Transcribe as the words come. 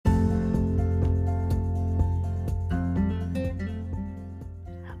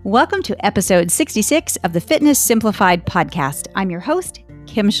Welcome to episode 66 of the Fitness Simplified podcast. I'm your host,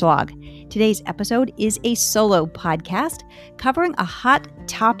 Kim Schlag. Today's episode is a solo podcast covering a hot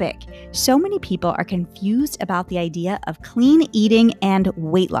topic. So many people are confused about the idea of clean eating and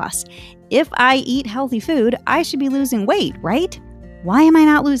weight loss. If I eat healthy food, I should be losing weight, right? Why am I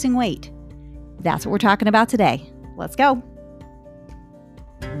not losing weight? That's what we're talking about today. Let's go.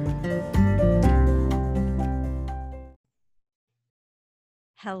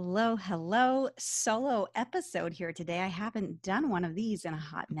 Hello. Solo episode here today. I haven't done one of these in a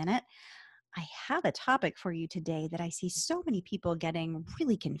hot minute. I have a topic for you today that I see so many people getting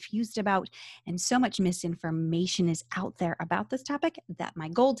really confused about, and so much misinformation is out there about this topic that my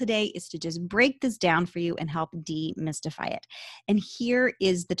goal today is to just break this down for you and help demystify it. And here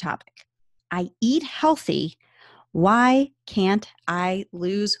is the topic. I eat healthy. Why can't I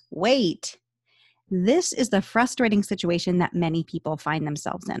lose weight? This is the frustrating situation that many people find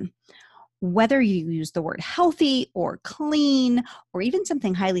themselves in. Whether you use the word healthy or clean or even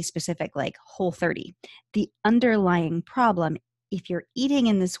something highly specific like Whole30, the underlying problem, if you're eating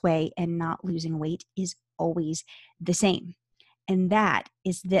in this way and not losing weight, is always the same. And that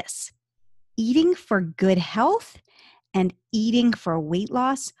is this: eating for good health and eating for weight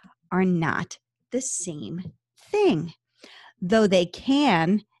loss are not the same thing, though they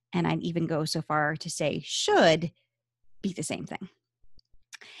can, and I'd even go so far to say should, be the same thing.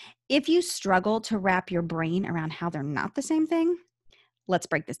 If you struggle to wrap your brain around how they're not the same thing, let's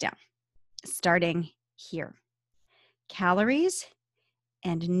break this down. Starting here. Calories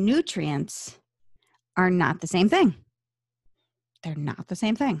and nutrients are not the same thing. They're not the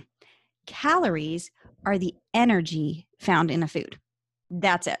same thing. Calories are the energy found in a food.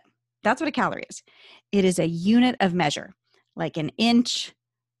 That's it. That's what a calorie is. It is a unit of measure, like an inch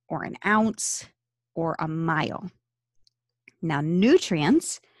or an ounce or a mile. Now,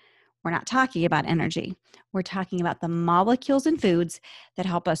 nutrients, we're not talking about energy. We're talking about the molecules in foods that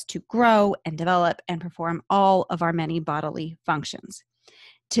help us to grow and develop and perform all of our many bodily functions.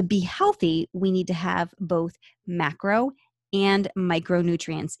 To be healthy, we need to have both macro and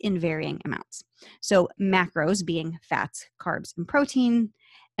micronutrients in varying amounts. So macros being fats, carbs, and protein,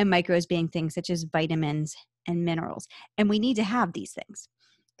 and micros being things such as vitamins and minerals. And we need to have these things,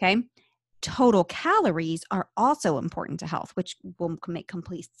 okay? Total calories are also important to health, which will make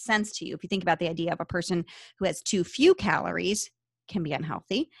complete sense to you. If you think about the idea of a person who has too few calories can be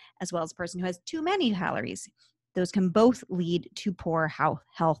unhealthy, as well as a person who has too many calories. Those can both lead to poor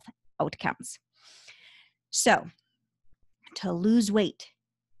health outcomes. So, to lose weight,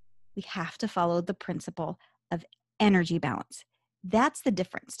 we have to follow the principle of energy balance. That's the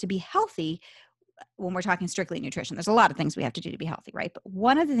difference. To be healthy, when we're talking strictly nutrition, there's a lot of things we have to do to be healthy, right? But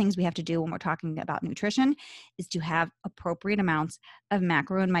one of the things we have to do when we're talking about nutrition is to have appropriate amounts of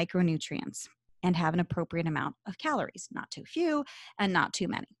macro and micronutrients and have an appropriate amount of calories, not too few and not too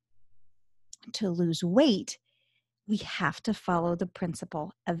many. To lose weight, we have to follow the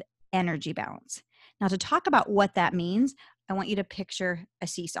principle of energy balance. Now, to talk about what that means, I want you to picture a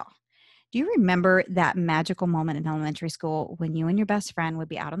seesaw. Do you remember that magical moment in elementary school when you and your best friend would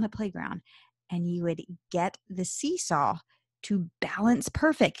be out on the playground and you would get the seesaw to balance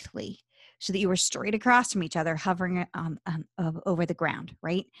perfectly so that you were straight across from each other, hovering over the ground,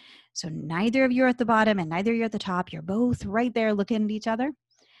 right? So neither of you are at the bottom and neither of you are at the top. You're both right there looking at each other.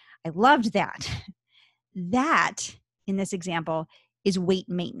 I loved that. That, in this example, is weight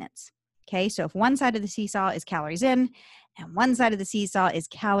maintenance. Okay, so if one side of the seesaw is calories in and one side of the seesaw is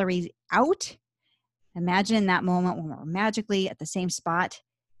calories out, imagine that moment when we're magically at the same spot.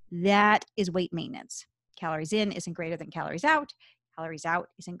 That is weight maintenance. Calories in isn't greater than calories out. Calories out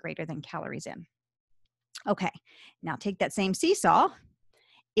isn't greater than calories in. Okay, now take that same seesaw.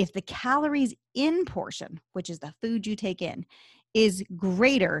 If the calories in portion, which is the food you take in, is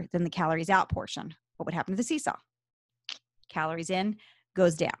greater than the calories out portion, what would happen to the seesaw? Calories in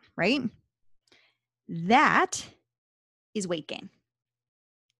goes down, right? That is weight gain.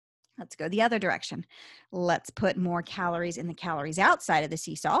 Let's go the other direction. Let's put more calories in the calories outside of the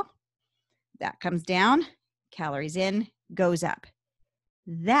seesaw. That comes down, calories in goes up.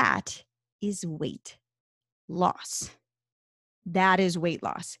 That is weight loss. That is weight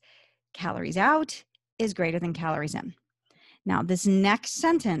loss. Calories out is greater than calories in. Now, this next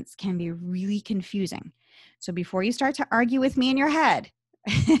sentence can be really confusing. So before you start to argue with me in your head,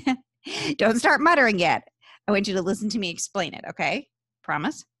 don't start muttering yet. I want you to listen to me explain it, okay?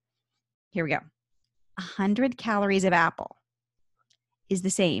 Promise? Here we go. 100 calories of apple is the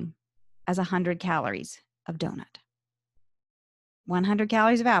same as 100 calories of donut. 100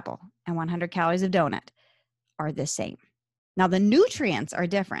 calories of apple and 100 calories of donut are the same. Now, the nutrients are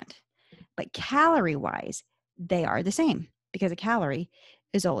different, but calorie-wise, they are the same because a calorie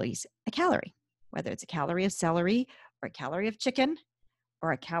is always a calorie, whether it's a calorie of celery or a calorie of chicken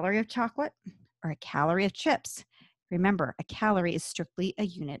or a calorie of chocolate or a calorie of chips. Remember, a calorie is strictly a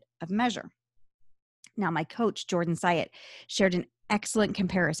unit of measure. Now, my coach, Jordan Syatt, shared an excellent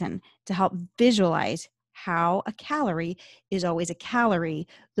comparison to help visualize how a calorie is always a calorie,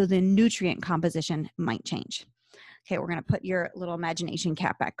 though the nutrient composition might change. Okay, we're going to put your little imagination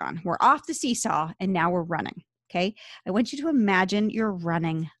cap back on. We're off the seesaw and now we're running. Okay, I want you to imagine you're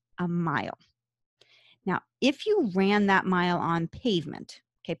running a mile. Now, if you ran that mile on pavement,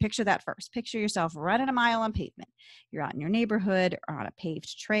 okay, picture that first. Picture yourself running a mile on pavement. You're out in your neighborhood or on a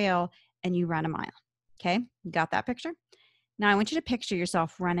paved trail and you run a mile. Okay, you got that picture? Now, I want you to picture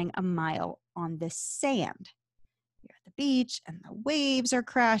yourself running a mile on the sand. You're at the beach and the waves are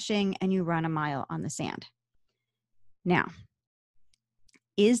crashing and you run a mile on the sand. Now,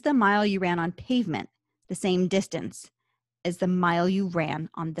 is the mile you ran on pavement the same distance as the mile you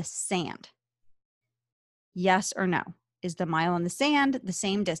ran on the sand? Yes or no? Is the mile on the sand the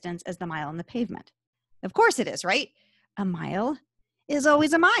same distance as the mile on the pavement? Of course it is, right? A mile is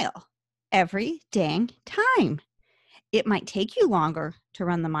always a mile every dang time. It might take you longer to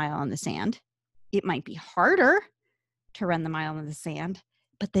run the mile on the sand. It might be harder to run the mile on the sand,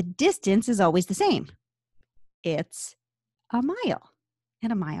 but the distance is always the same. It's a mile,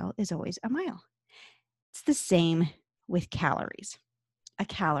 and a mile is always a mile. It's the same with calories. A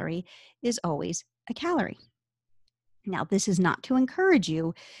calorie is always a calorie. Now, this is not to encourage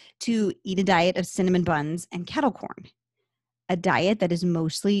you to eat a diet of cinnamon buns and kettle corn. A diet that is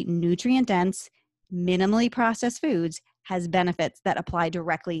mostly nutrient-dense, minimally processed foods has benefits that apply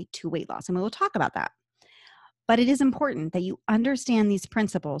directly to weight loss, and we will talk about that. But it is important that you understand these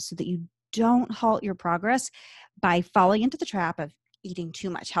principles so that you don't halt your progress by falling into the trap of eating too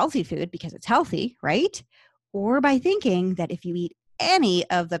much healthy food because it's healthy, right? Or by thinking that if you eat any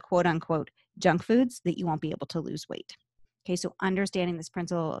of the quote-unquote junk foods that you won't be able to lose weight. Okay, so understanding this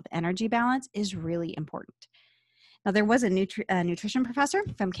principle of energy balance is really important. Now, there was a nutrition professor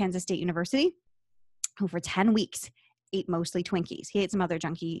from Kansas State University who for 10 weeks ate mostly Twinkies. He ate some other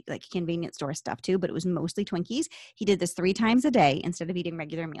junky, like convenience store stuff too, but it was mostly Twinkies. He did this 3 times a day instead of eating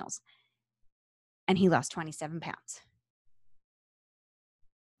regular meals. And he lost 27 pounds.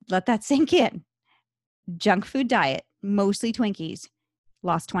 Let that sink in. Junk food diet, mostly Twinkies,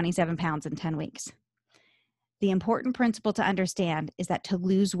 lost 27 pounds in 10 weeks. The important principle to understand is that to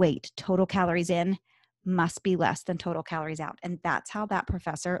lose weight, total calories in must be less than total calories out. And that's how that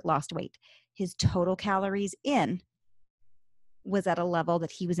professor lost weight. His total calories in was at a level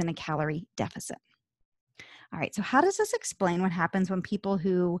that he was in a calorie deficit. All right, so how does this explain what happens when people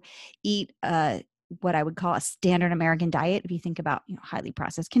who eat what I would call a standard American diet, if you think about highly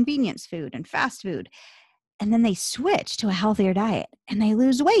processed convenience food and fast food, and then they switch to a healthier diet and they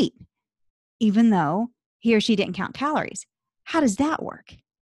lose weight, even though he or she didn't count calories? How does that work?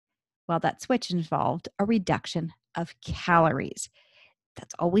 Well, that switch involved a reduction of calories.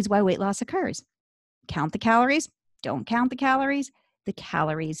 That's always why weight loss occurs. Count the calories, don't count the calories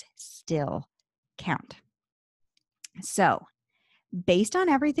still count. So, based on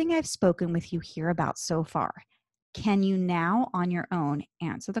everything I've spoken with you here about so far, can you now on your own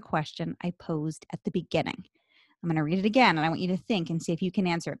answer the question I posed at the beginning? I'm going to read it again and I want you to think and see if you can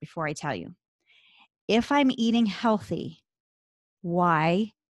answer it before I tell you. If I'm eating healthy,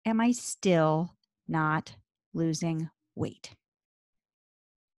 why am I still not losing weight?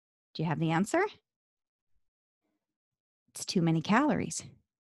 Do you have the answer? It's too many calories.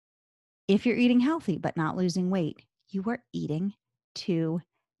 If you're eating healthy but not losing weight, you are eating too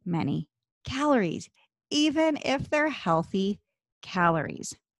many calories, even if they're healthy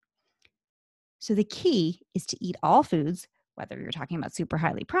calories. So the key is to eat all foods, whether you're talking about super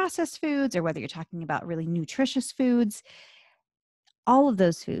highly processed foods or whether you're talking about really nutritious foods, all of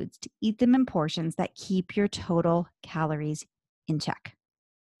those foods, to eat them in portions that keep your total calories in check.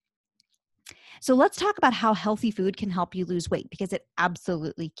 So let's talk about how healthy food can help you lose weight, because it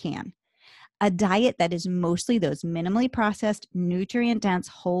absolutely can. A diet that is mostly those minimally processed, nutrient-dense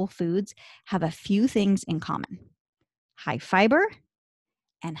whole foods have a few things in common: high fiber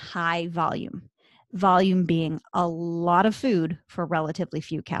and high volume. Volume being a lot of food for relatively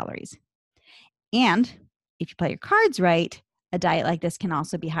few calories. And if you play your cards right, a diet like this can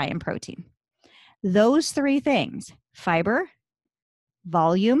also be high in protein. Those 3 things, fiber,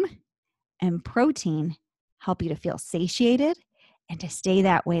 volume, and protein, help you to feel satiated and to stay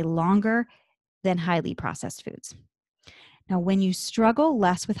that way longer than highly processed foods. Now, when you struggle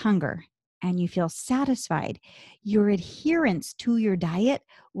less with hunger, and you feel satisfied, your adherence to your diet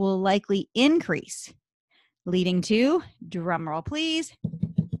will likely increase, leading to, drumroll please,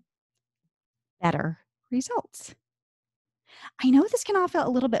 better results. I know this can all feel a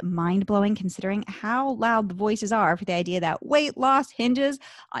little bit mind-blowing considering how loud the voices are for the idea that weight loss hinges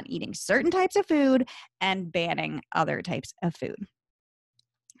on eating certain types of food and banning other types of food.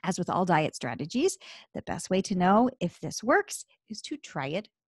 As with all diet strategies, the best way to know if this works is to try it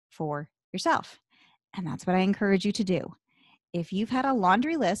for yourself. And that's what I encourage you to do. If you've had a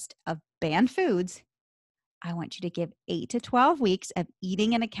laundry list of banned foods, I want you to give 8 to 12 weeks of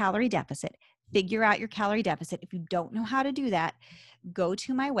eating in a calorie deficit. Figure out your calorie deficit. If you don't know how to do that, go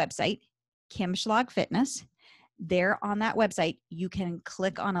to my website, Kim Schlag Fitness. There on that website, you can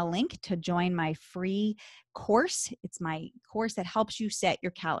click on a link to join my free course. It's my course that helps you set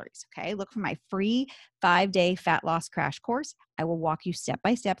your calories. Okay. Look for my free 5-day fat loss crash course. I will walk you step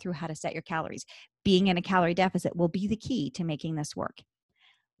by step through how to set your calories. Being in a calorie deficit will be the key to making this work.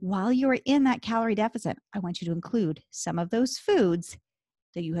 While you're in that calorie deficit, I want you to include some of those foods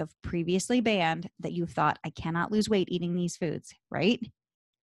that you have previously banned that you've thought, I cannot lose weight eating these foods, right?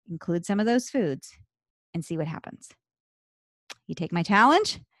 Include some of those foods and see what happens. You take my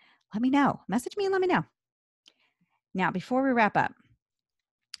challenge? Let me know. Message me and let me know. Now, before we wrap up,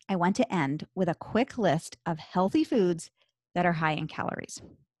 I want to end with a quick list of healthy foods that are high in calories.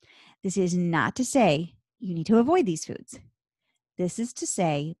 This is not to say you need to avoid these foods. This is to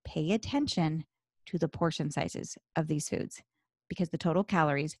say, pay attention to the portion sizes of these foods because the total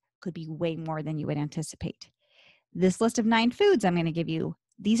calories could be way more than you would anticipate. This list of 9 foods I'm going to give you,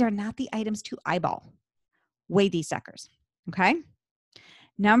 these are not the items to eyeball. Weigh these suckers, okay?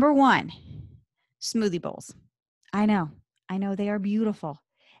 Number 1, smoothie bowls. I know they are beautiful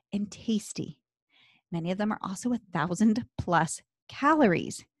and tasty. Many of them are also 1,000 plus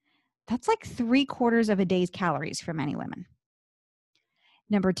calories. That's like 3/4 of a day's calories for many women.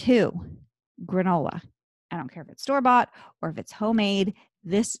 Number 2, granola. I don't care if it's store-bought or if it's homemade,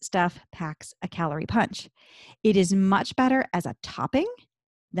 this stuff packs a calorie punch. It is much better as a topping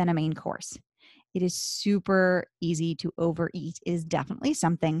than a main course. It is super easy to overeat. It is definitely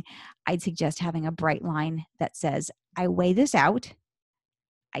something I'd suggest having a bright line that says, I weigh this out,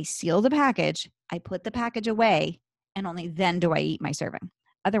 I seal the package, I put the package away, and only then do I eat my serving.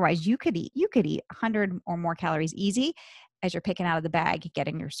 Otherwise, you could eat 100 or more calories easy as you're picking out of the bag,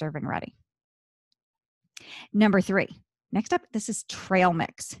 getting your serving ready. Number 3, next up, this is trail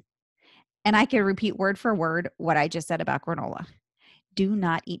mix. And I can repeat word for word what I just said about granola. Do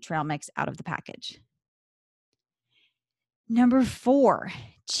not eat trail mix out of the package. Number 4,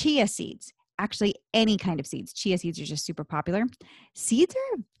 chia seeds. Actually, any kind of seeds. Chia seeds are just super popular. Seeds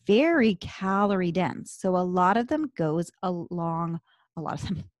are very calorie dense. So a lot of them goes along,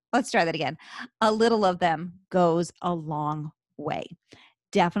 let's try that again. A little of them goes a long way.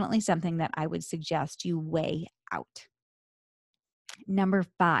 Definitely something that I would suggest you weigh out. Number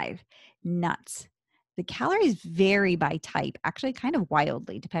 5, nuts. The calories vary by type, actually kind of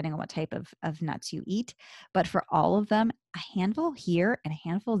wildly, depending on what type of nuts you eat. But for all of them, a handful here and a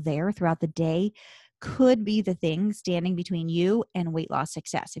handful there throughout the day could be the thing standing between you and weight loss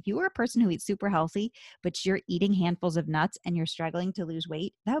success. If you are a person who eats super healthy, but you're eating handfuls of nuts and you're struggling to lose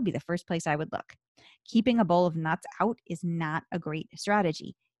weight, that would be the first place I would look. Keeping a bowl of nuts out is not a great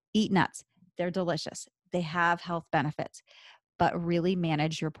strategy. Eat nuts. They're delicious. They have health benefits. But really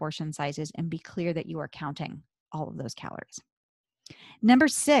manage your portion sizes and be clear that you are counting all of those calories. Number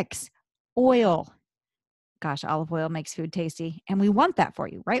 6, oil. Gosh, olive oil makes food tasty, and we want that for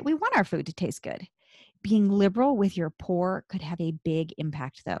you, right? We want our food to taste good. Being liberal with your pour could have a big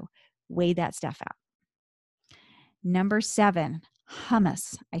impact, though. Weigh that stuff out. Number 7,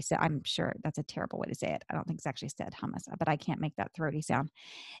 hummus. I'm sure that's a terrible way to say it. I don't think it's actually said hummus, but I can't make that throaty sound.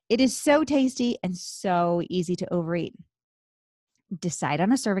 It is so tasty and so easy to overeat. Decide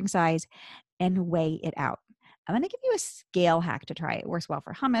on a serving size and weigh it out. I'm going to give you a scale hack to try. It works well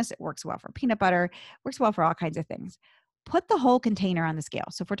for hummus. It works well for peanut butter. It works well for all kinds of things. Put the whole container on the scale.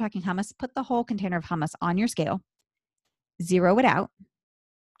 So if we're talking hummus, put the whole container of hummus on your scale. Zero it out.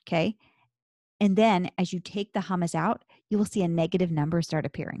 Okay. And then as you take the hummus out, you will see a negative number start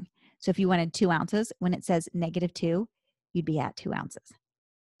appearing. So if you wanted 2 ounces, when it says -2, you'd be at 2 ounces.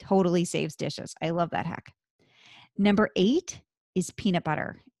 Totally saves dishes. I love that hack. Number 8 is peanut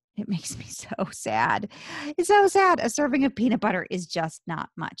butter. It makes me so sad. It's so sad. A serving of peanut butter is just not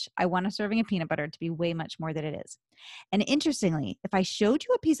much. I want a serving of peanut butter to be way much more than it is. And interestingly, if I showed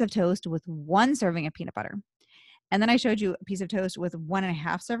you a piece of toast with 1 serving of peanut butter, and then I showed you a piece of toast with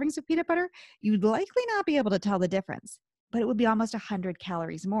 1.5 servings of peanut butter, you'd likely not be able to tell the difference, but it would be almost 100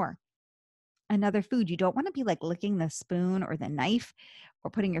 calories more. another food. You don't want to be like licking the spoon or the knife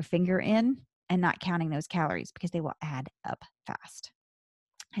or putting your finger in and not counting those calories because they will add up fast.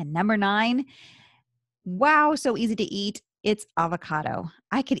 And number 9, wow, so easy to eat. It's avocado.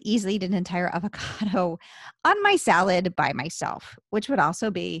 I could easily eat an entire avocado on my salad by myself, which would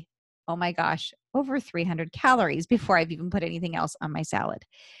also be, oh my gosh, over 300 calories before I've even put anything else on my salad.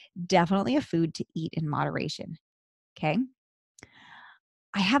 Definitely a food to eat in moderation. Okay.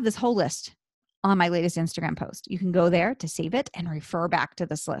 I have this whole list on my latest Instagram post. You can go there to save it and refer back to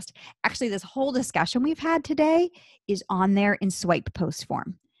this list. Actually, this whole discussion we've had today is on there in swipe post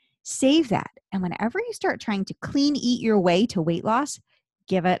form. Save that. And whenever you start trying to clean eat your way to weight loss,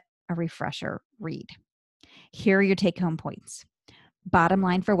 give it a refresher read. Here are your take home points. Bottom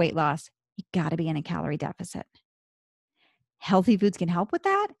line for weight loss, you got to be in a calorie deficit. Healthy foods can help with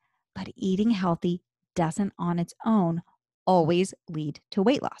that, but eating healthy doesn't on its own always lead to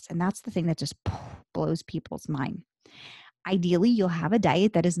weight loss. And that's the thing that just blows people's mind. Ideally, you'll have a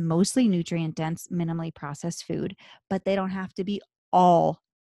diet that is mostly nutrient dense, minimally processed food, but they don't have to be all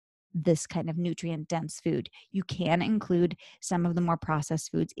this kind of nutrient dense food. You can include some of the more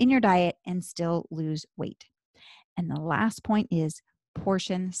processed foods in your diet and still lose weight. And the last point is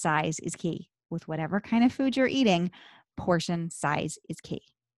portion size is key. With whatever kind of food you're eating, portion size is key.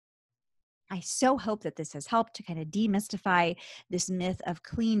 I so hope that this has helped to kind of demystify this myth of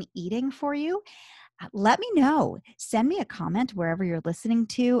clean eating for you. Let me know. Send me a comment wherever you're listening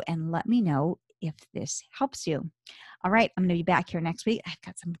to and let me know if this helps you. All right, I'm going to be back here next week. I've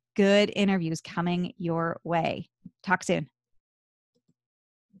got some good interviews coming your way. Talk soon.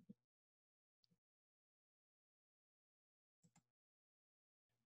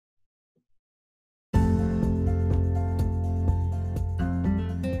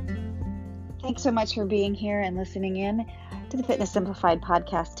 Thanks so much for being here and listening in to the Fitness Simplified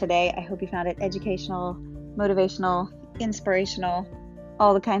podcast today. I hope you found it educational, motivational, inspirational,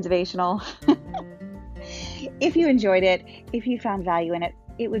 all the kinds of ational. If you enjoyed it, if you found value in it,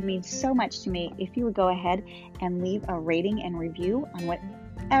 it would mean so much to me if you would go ahead and leave a rating and review on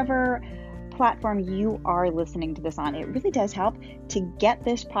whatever platform you are listening to this on. It really does help to get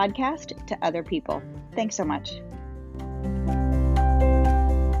this podcast to other people. Thanks so much.